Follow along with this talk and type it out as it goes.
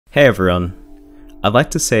Hey everyone! I'd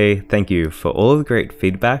like to say thank you for all of the great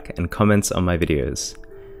feedback and comments on my videos.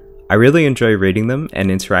 I really enjoy reading them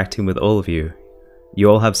and interacting with all of you.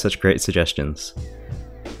 You all have such great suggestions.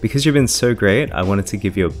 Because you've been so great, I wanted to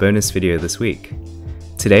give you a bonus video this week.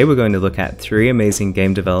 Today we're going to look at 3 amazing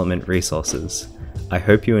game development resources. I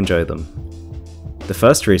hope you enjoy them. The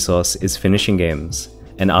first resource is Finishing Games,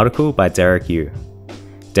 an article by Derek Yu.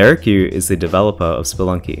 Derek Yu is the developer of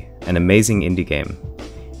Spelunky, an amazing indie game.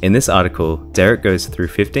 In this article, Derek goes through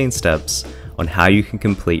 15 steps on how you can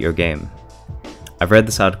complete your game. I've read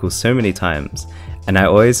this article so many times, and I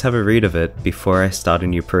always have a read of it before I start a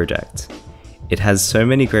new project. It has so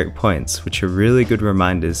many great points, which are really good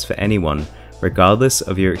reminders for anyone, regardless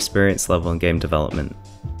of your experience level in game development.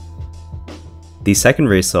 The second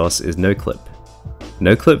resource is NoClip.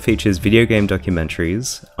 NoClip features video game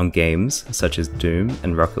documentaries on games such as Doom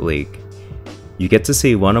and Rocket League. You get to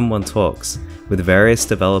see one-on-one talks with various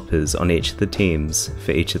developers on each of the teams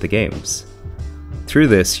for each of the games. Through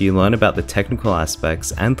this, you learn about the technical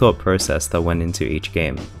aspects and thought process that went into each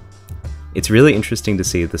game. It's really interesting to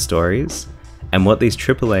see the stories and what these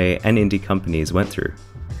AAA and indie companies went through.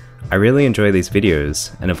 I really enjoy these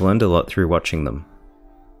videos and have learned a lot through watching them.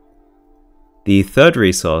 The third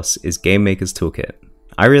resource is Game Maker's Toolkit.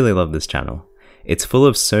 I really love this channel. It's full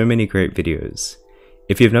of so many great videos.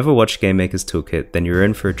 If you've never watched Game Maker's Toolkit, then you're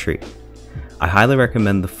in for a treat. I highly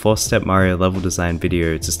recommend the 4-step Mario level design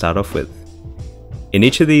video to start off with. In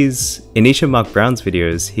each of Mark Brown's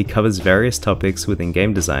videos, he covers various topics within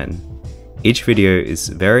game design. Each video is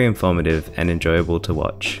very informative and enjoyable to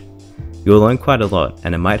watch. You'll learn quite a lot,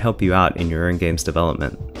 and it might help you out in your own game's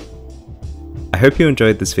development. I hope you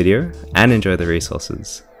enjoyed this video and enjoy the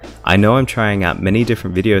resources. I know I'm trying out many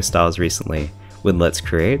different video styles recently with Let's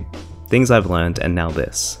Create, things I've learned, and now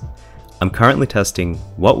this. I'm currently testing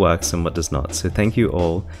what works and what does not, so thank you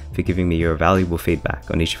all for giving me your valuable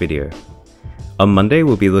feedback on each video. On Monday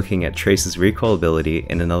we'll be looking at Trace's recoil ability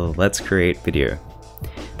in another Let's Create video.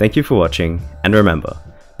 Thank you for watching, and remember,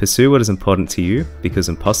 pursue what is important to you because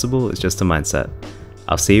impossible is just a mindset.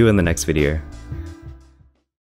 I'll see you in the next video.